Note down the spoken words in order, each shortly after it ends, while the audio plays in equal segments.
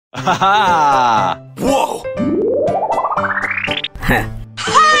Ha ha! Whoa!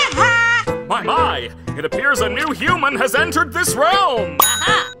 My! It appears a new human has entered this realm!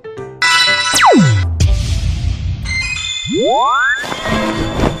 Aha!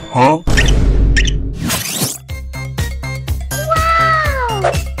 Huh?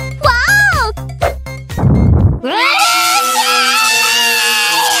 Wow!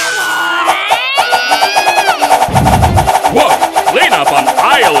 Whoa! Clean up on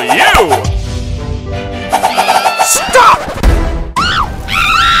aisle U! Stop!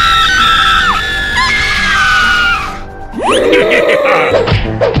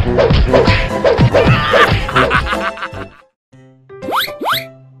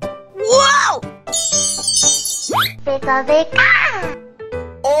 Whoa! Vika Vika!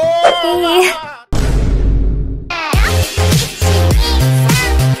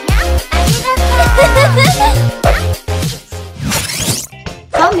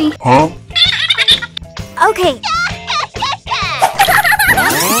 Pomni. Huh? Okay.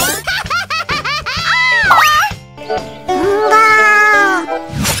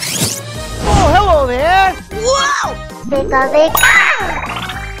 Oh, hello there! Whoa! Vika Vika!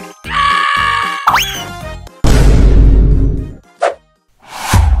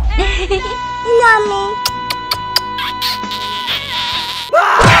 Yummy!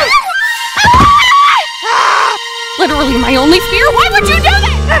 Literally my only fear. Why would you do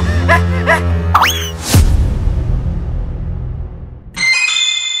that?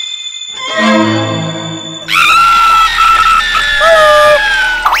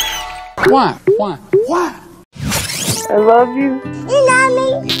 Why? I love you. You love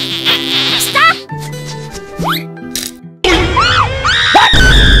me? Stop!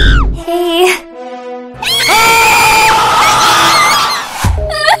 Hey.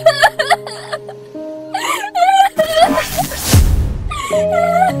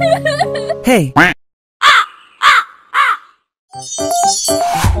 Hey.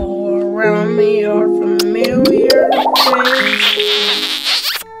 All around me are familiar things.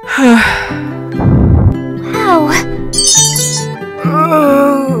 Wow.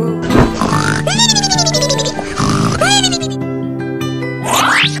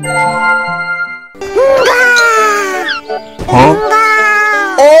 Huh?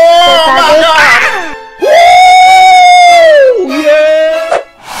 Oh my God! Woo! Yeah!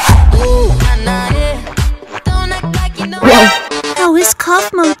 How is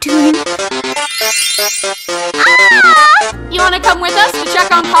cough mode doing? You want to come with us to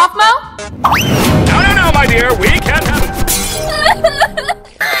check on cough mode? No, my dear, we can't have it.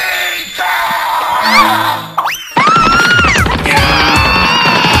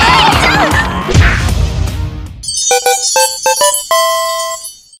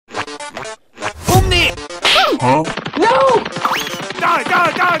 Pomni! Huh? No! Die!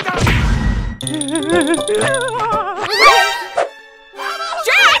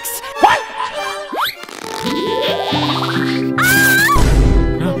 Jax!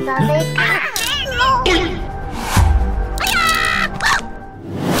 Vika Vika!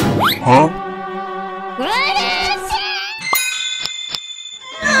 Huh?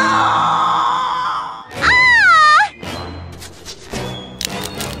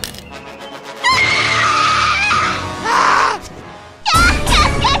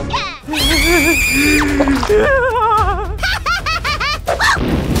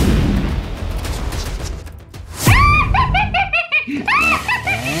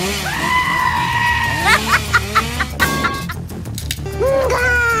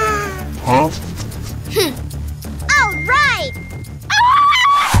 Huh? All right!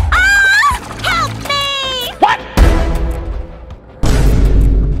 Help me! What?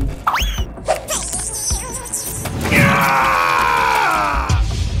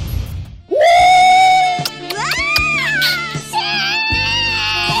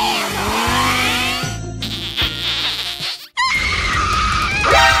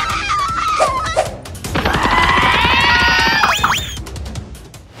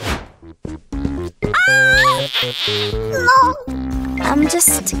 No! I'm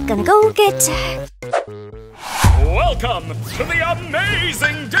just gonna go get... Welcome to the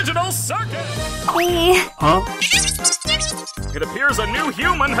amazing Digital Circus! Hey, Huh? It appears a new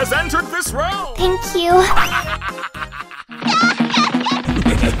human has entered this realm! thank you.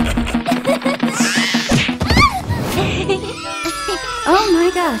 Oh my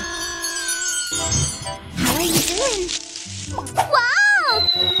god. How are you doing? Wow!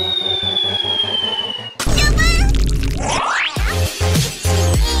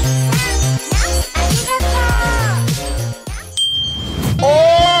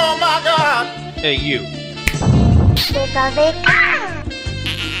 Oh my God! Hey, you. Vika Vika!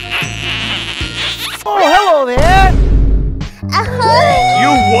 cool, man!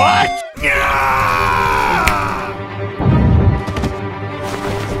 You what?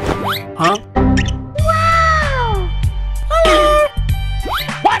 Huh? Wow!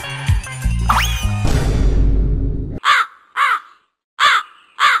 What?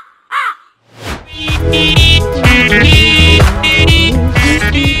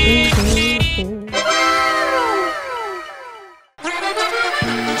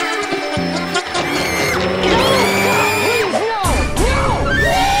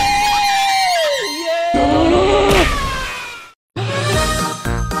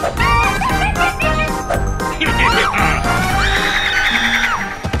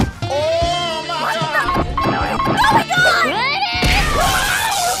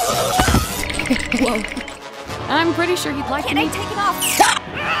 Whoa. I'm pretty sure he'd like me. Can I take it off?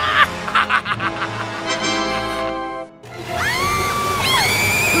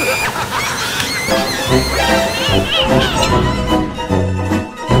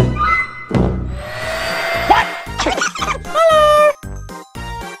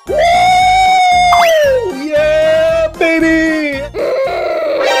 Yeah, baby!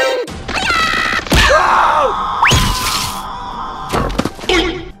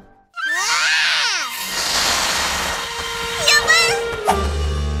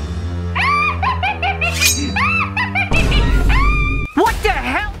 What the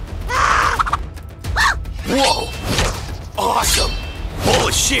hell? Whoa! Awesome!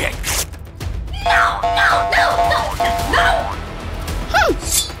 Holy shit!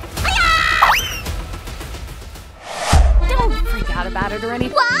 Don't freak out about it or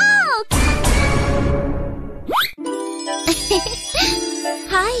anything. Wow!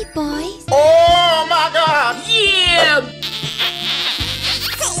 Hi, boys. Oh my god! Yeah!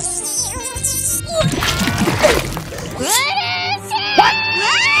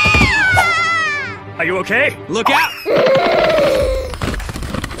 Are you okay? Look out!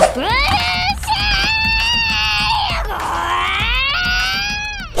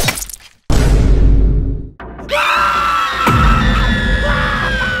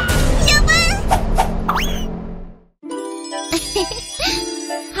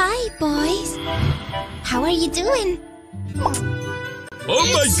 Hi, boys. How are you doing? Oh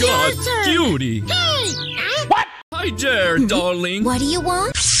my god, cutie! What? Hi there, darling. What do you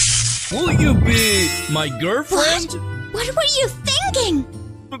want? Will you be my girlfriend? What were you thinking?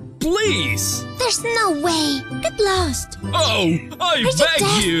 Please! There's no way. Get lost. Oh, I you beg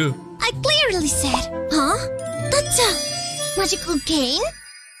deaf? you! I clearly said, huh? That's a magical cane?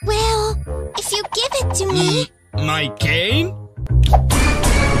 Well, if you give it to me... My cane?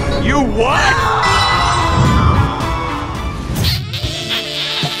 You what?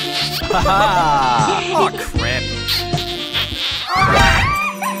 Oh, crap.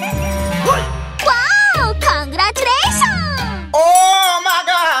 Wow! Congratulations! Oh my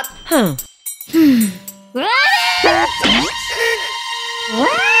god!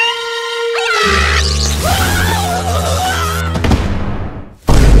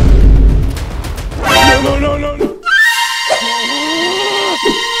 No, no, no, no!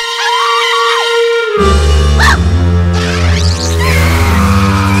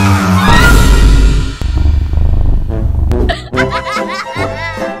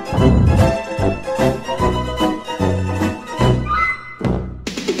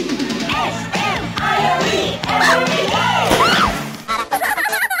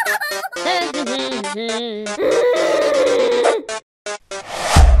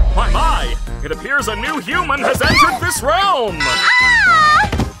 My! It appears a new human has entered this realm!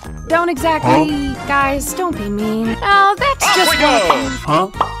 Don't exactly, guys. Don't be mean. Oh, that's Off just we go! Huh?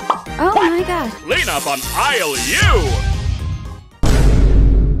 Oh my god. Clean up on aisle U!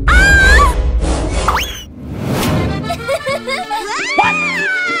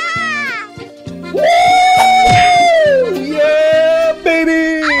 Yeah,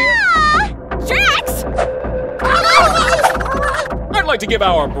 baby! Drax! I'd like to give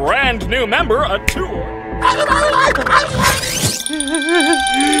our brand new member a tour.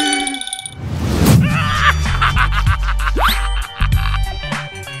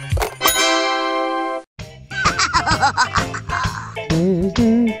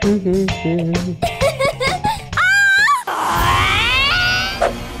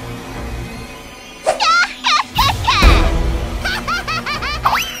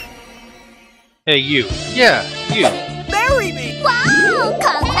 Hey, you. Yeah, you. Marry me! Wow!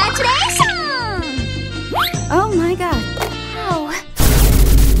 Congratulations! Oh my god. Wow.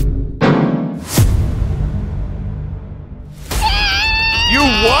 You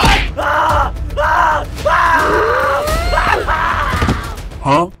what?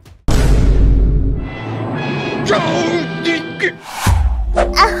 Huh?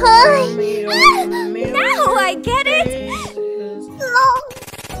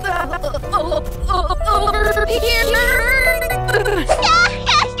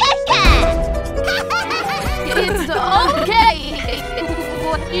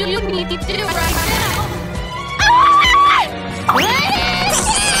 you do right now.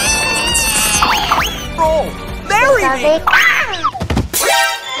 Roll! Marry me!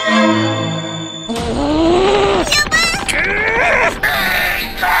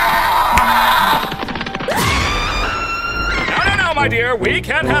 No, my dear, we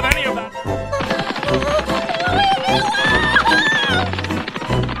can't have any of that.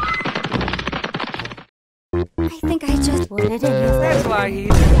 I think I just put it in. That's why he's...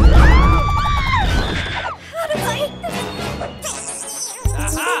 How did I...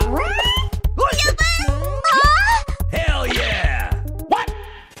 Hell yeah! What?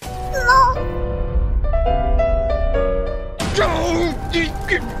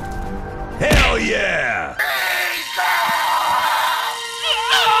 Hell yeah!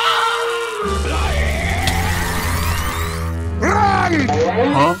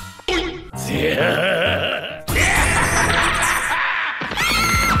 Huh?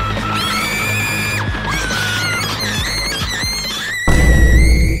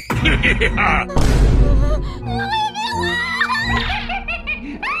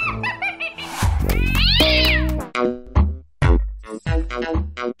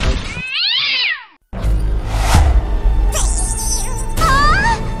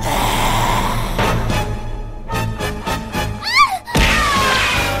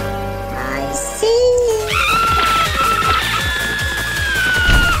 I see.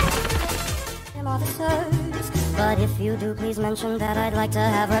 But if you do, please mention that I'd like to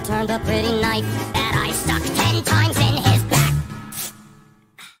have returned a pretty knife that I stuck 10 times in his back.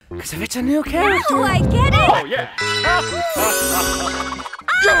 Because if it's a new character... Oh, I get it! Oh, yeah.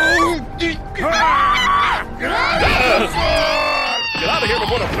 Get out of here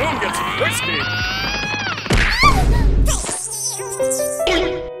before the balloon gets frisky.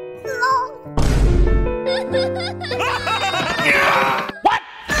 What?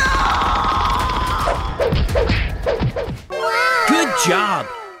 Good job!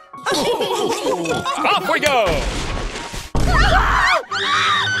 Off we go!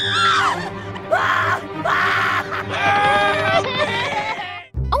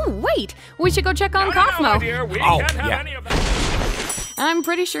 Oh, wait! We should go check on No, my Kaufmo. dear, we Oh, can't have yeah. any of that. I'm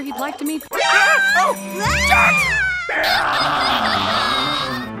pretty sure he'd like to meet...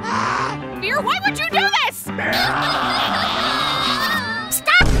 Beer, why would you do this?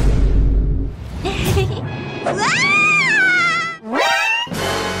 Stop!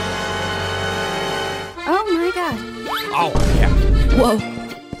 Oh my god. Oh, yeah. Whoa.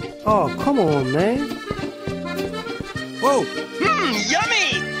 Oh, come on, man. Whoa!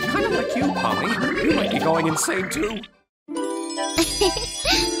 Yummy! Kind of like you, Pomni. You might be going insane, too.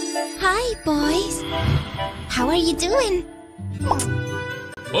 Hi, boys. How are you doing?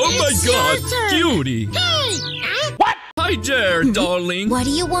 Oh my It's god, your turn. cutie! What? Hi there, darling. What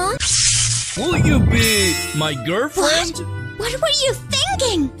do you want? Will you be my girlfriend? What were you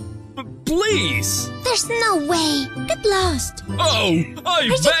thinking? Please! There's no way. Get lost. Oh, I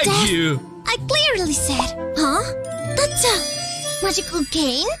you beg deaf? you! I clearly said, huh? That's a magical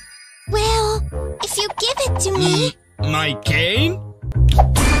cane? Well, if you give it to me... My cane?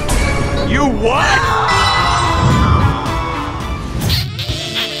 You what?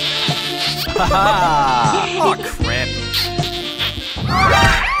 Oh, crap.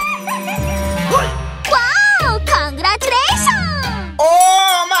 Wow! Congratulations!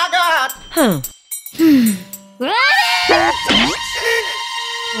 Oh my god!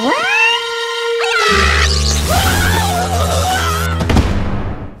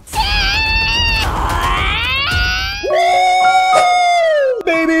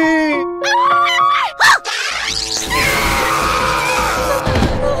 Baby!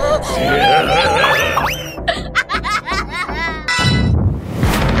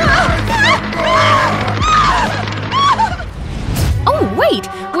 Oh, wait!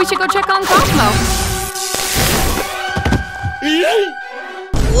 We should go check on Kaufmo.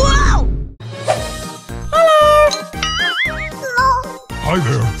 Whoa! Hi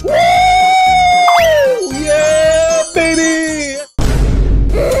there. Yeah, baby!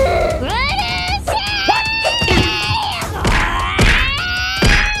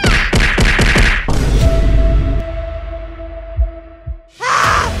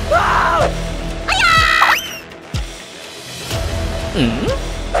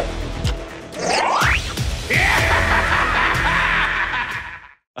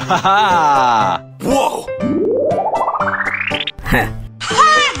 Whoa!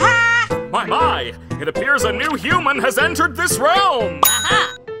 My! It appears a new human has entered this realm! Huh?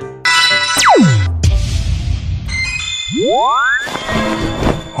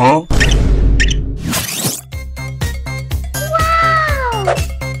 Wow!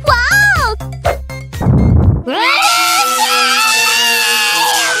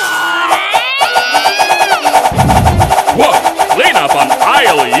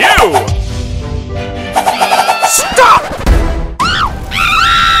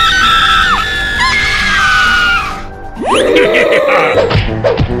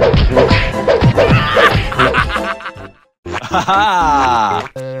 ha!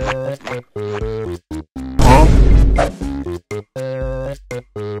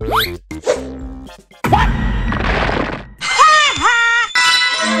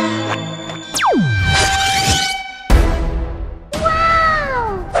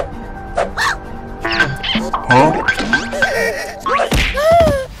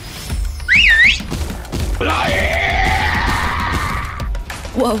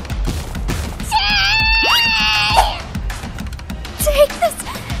 Whoa. Take this.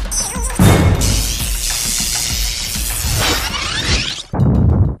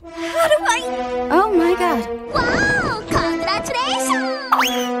 How do I? Oh my god. Wow! Congratulations!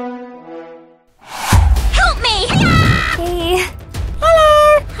 Help me! Hey. Hello.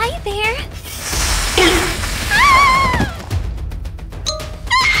 Hi there.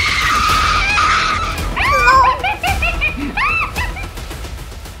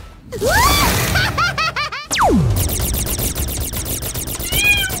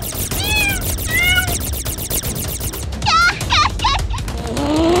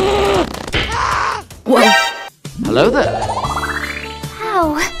 Whoa. Hello there.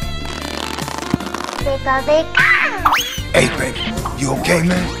 How? Hey, baby, you okay,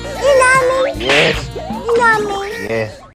 man? You love me? Yes. You love me? Yes.